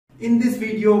In this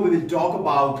video, we will talk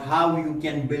about how you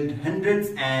can build hundreds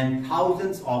and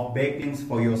thousands of backlinks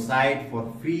for your site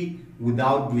for free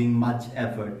without doing much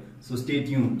effort. So stay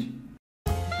tuned.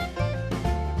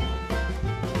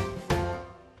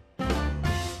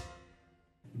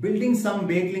 Building some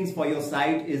backlinks for your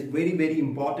site is very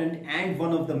important and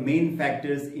one of the main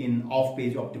factors in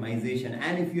off-page optimization.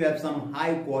 And if you have some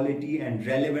high quality and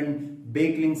relevant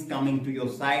backlinks coming to your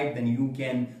site, then you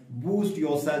can boost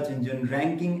your search engine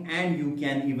ranking and you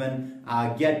can even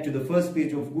get to the first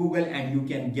page of Google, and you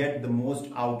can get the most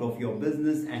out of your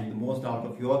business and the most out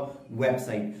of your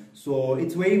website. So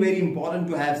it's very important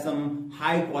to have some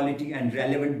high quality and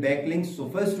relevant backlinks. So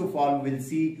first of all, we'll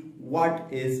see what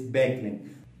is backlink.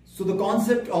 So the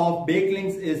concept of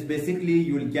backlinks is basically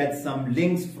you will get some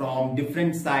links from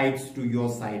different sites to your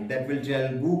site that will tell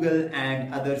Google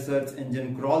and other search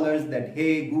engine crawlers that,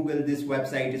 hey Google, this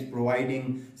website is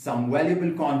providing some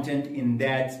valuable content in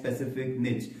that specific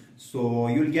niche. So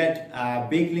you'll get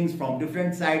backlinks from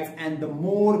different sites, and the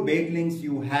more backlinks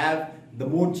you have, the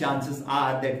more chances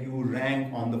are that you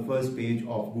rank on the first page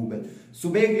of Google. So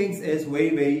backlinks is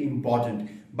very important.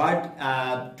 But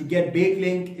to get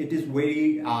backlink, it is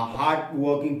very hard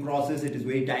working process, it is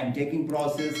very time taking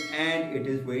process, and it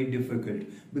is very difficult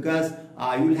because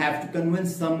you'll have to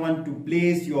convince someone to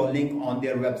place your link on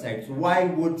their website. So why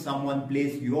would someone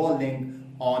place your link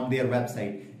on their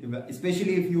website?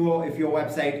 Especially if your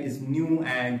website is new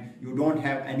and you don't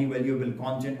have any valuable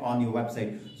content on your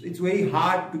website. So it's very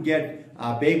hard to get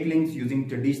backlinks using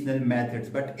traditional methods.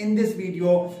 But in this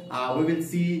video, we will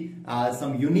see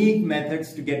some unique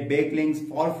methods to get backlinks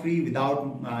for free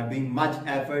without doing much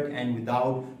effort and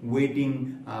without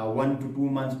waiting 1 to 2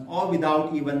 months, or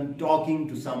without even talking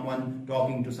to some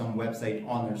website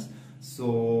owners.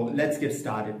 So let's get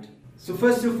started. So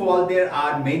first of all, there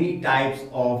are many types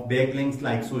of backlinks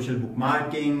like social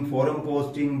bookmarking, forum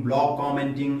posting, blog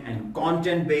commenting, and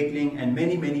content backlink, and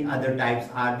many other types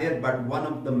are there. But one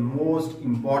of the most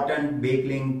important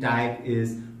backlink type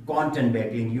is content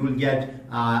backlink. You will get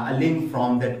a link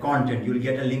from that content. You will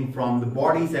get a link from the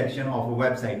body section of a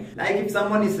website. Like if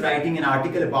someone is writing an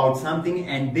article about something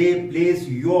and they place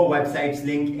your website's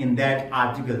link in that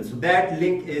article, so that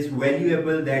link is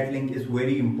valuable, that link is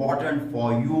very important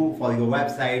for you, for your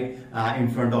website in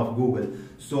front of Google.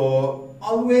 So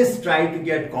always try to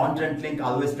get content link,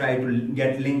 always try to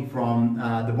get link from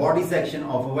the body section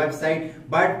of a website,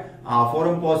 but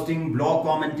forum posting, blog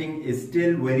commenting is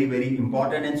still very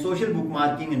important, and social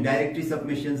bookmarking and directory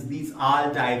submissions, these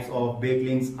all types of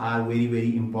backlinks are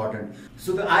very important.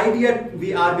 So the idea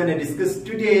we are going to discuss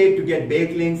today to get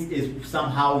backlinks is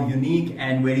somehow unique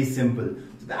and very simple.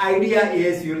 The idea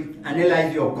is you'll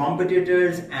analyze your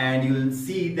competitors and you'll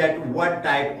see that what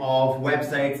type of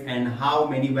websites and how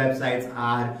many websites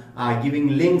are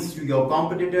giving links to your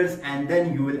competitors, and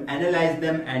then you will analyze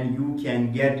them and you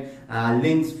can get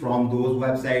links from those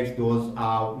websites, those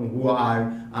who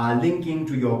are linking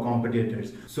to your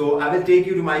competitors. So I will take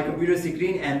you to my computer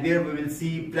screen, and there we will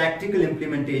see practical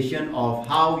implementation of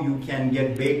how you can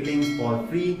get backlinks for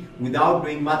free without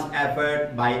doing much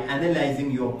effort by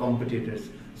analyzing your competitors.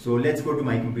 So let's go to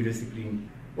my computer screen.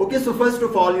 Okay, so first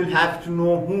of all, you'll have to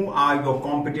know who are your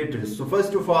competitors. So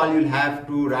first of all, you'll have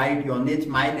to write your niche.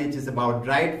 My niche is about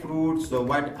dried fruits. So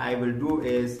what I will do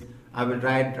is I will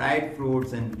write dried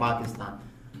fruits in Pakistan.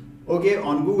 Okay,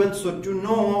 on Google. So to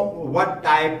know what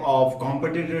type of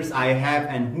competitors I have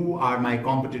and who are my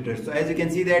competitors. So as you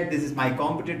can see that this is my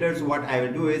competitors. What I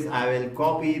will do is I will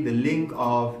copy the link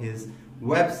of his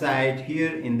website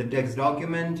here in the text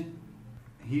document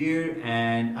here,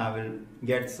 and I will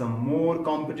get some more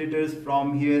competitors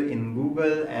from here in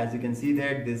Google. As you can see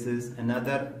that this is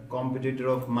another competitor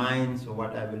of mine. So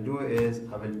what I will do is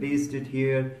I will paste it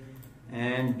here,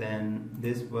 and then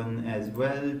this one as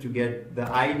well, to get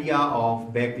the idea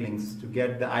of backlinks, to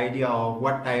get the idea of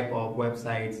what type of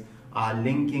websites are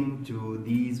linking to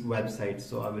these websites.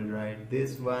 So I will write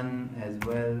this one as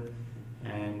well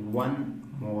and one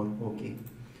more. Okay,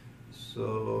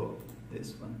 so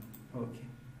this one. Okay.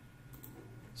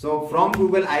 So from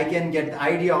Google, I can get the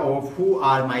idea of who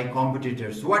are my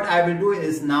competitors. So what I will do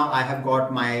is now I have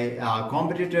got my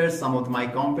competitors, some of my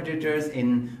competitors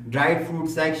in dried fruit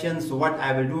section. So what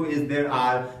I will do is there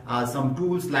are some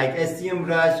tools like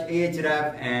SEMrush,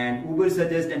 Ahref, and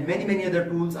Ubersuggest, and many other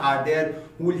tools are there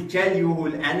who will tell you, who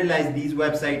will analyze these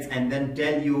websites and then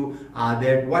tell you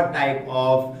that what type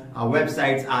of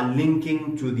websites are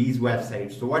linking to these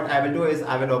websites. So what I will do is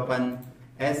I will open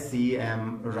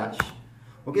SEMrush.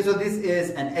 Okay, so this is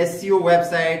an SEO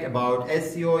website. About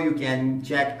SEO, you can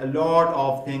check a lot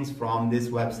of things from this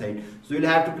website. So you'll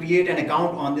have to create an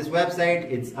account on this website.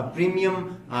 It's a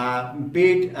premium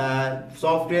paid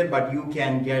software, but you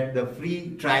can get the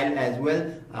free trial as well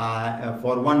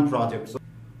for one project. So,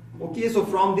 okay, so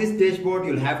from this dashboard,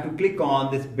 you'll have to click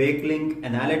on this backlink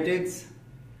analytics.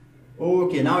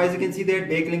 Okay, now as you can see that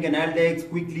backlink analytics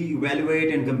quickly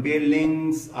evaluate and compare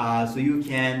links. So you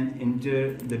can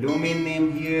enter the domain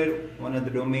name here. One of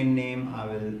the domain name, I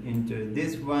will enter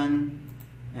this one,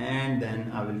 and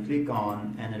then I will click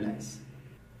on analyze.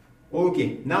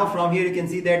 Okay, now from here you can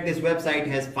see that this website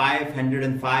has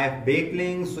 505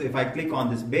 backlinks. So if I click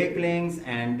on this backlinks,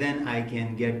 and then I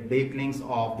can get backlinks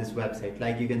of this website,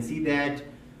 like you can see that.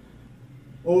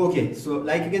 Okay, so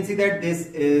like you can see that this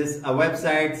is a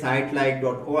website,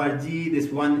 sitelike.org.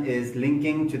 This one is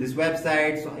linking to this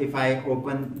website. So if I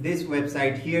open this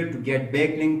website here to get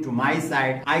backlink to my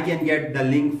site, I can get the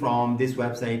link from this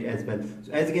website as well.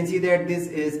 So as you can see that this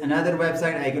is another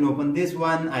website. I can open this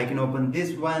one, I can open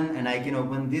this one, and I can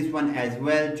open this one as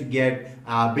well to get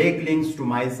backlinks to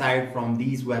my site from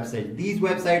these websites. These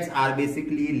websites are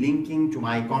basically linking to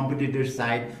my competitor's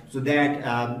site, so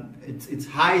that it's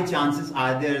high chances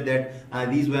are there that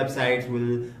these websites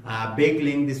will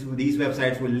backlink, these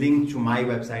websites will link to my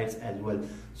websites as well.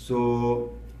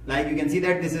 So like you can see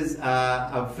that this is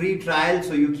a free trial,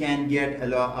 so you can get a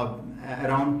lot of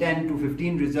around 10 to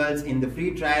 15 results in the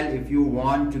free trial. If you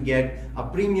want to get a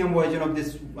premium version of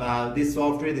this this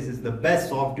software, this is the best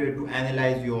software to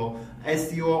analyze your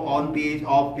SEO, on page,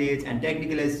 off page, and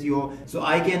technical SEO. So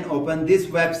I can open this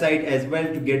website as well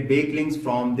to get backlinks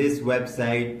from this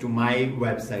website to my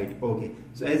website. Okay,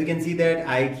 so as you can see that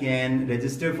I can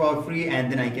register for free,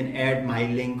 and then I can add my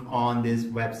link on this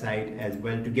website as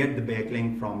well to get the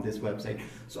backlink from this website.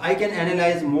 So I can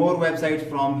analyze more websites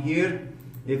from here.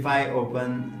 If I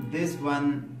open this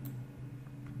one,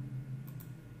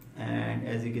 and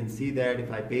as you can see that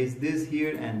if I paste this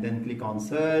here and then click on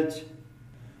search.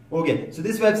 Okay, so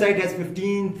this website has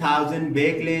 15,000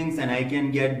 backlinks, and I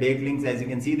can get backlinks. As you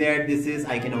can see that this is,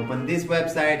 I can open this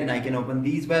website and I can open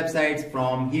these websites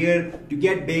from here to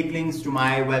get backlinks to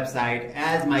my website,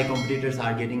 as my competitors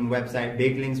are getting website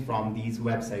backlinks from these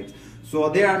websites. So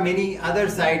there are many other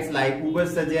sites like Uber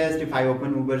Suggest. If I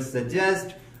open Uber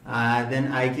Suggest,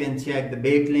 then I can check the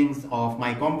backlinks of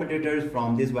my competitors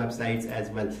from these websites as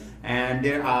well. And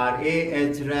there are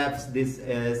Ahrefs, this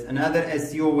is another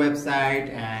SEO website,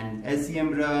 and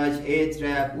SEMrush,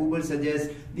 Ahrefs, Uber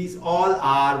Suggest. These all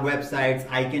are websites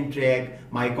I can track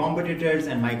my competitors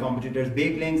and my competitors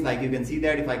backlinks. Like you can see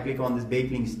that if I click on this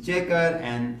backlinks checker,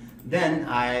 and then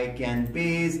I can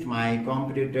paste my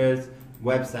competitors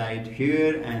website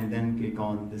here and then click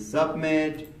on the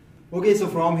submit. Okay, so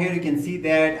from here you can see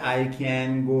that I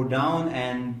can go down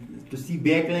and to see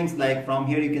backlinks. Like from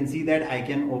here you can see that I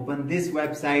can open this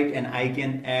website and I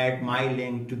can add my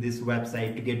link to this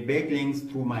website to get backlinks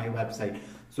through my website.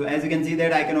 So as you can see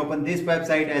that I can open this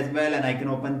website as well, and I can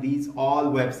open these all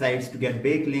websites to get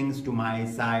backlinks to my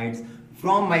sites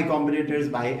from my competitors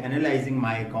by analyzing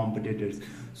my competitors.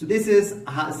 So this is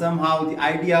somehow the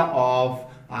idea of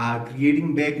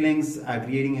creating backlinks,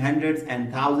 creating hundreds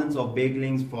and thousands of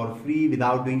backlinks for free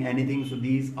without doing anything. So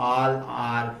these all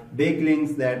are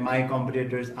backlinks that my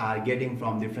competitors are getting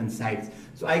from different sites.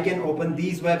 So I can open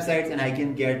these websites and I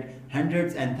can get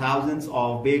hundreds and thousands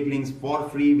of backlinks for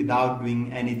free without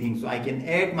doing anything. So I can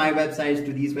add my websites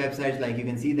to these websites. Like you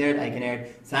can see that I can add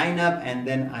sign up, and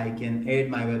then I can add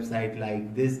my website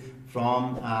like this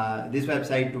from this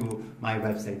website to my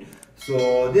website.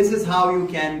 So this is how you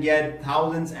can get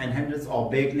thousands and hundreds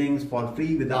of backlinks for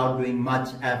free without doing much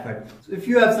effort. So if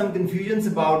you have some confusions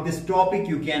about this topic,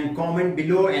 you can comment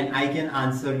below and I can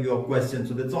answer your questions.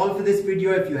 So that's all for this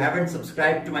video. If you haven't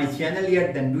subscribed to my channel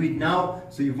yet, then do it now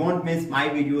so you won't miss my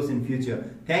videos in future.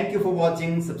 Thank you for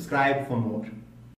watching. Subscribe for more.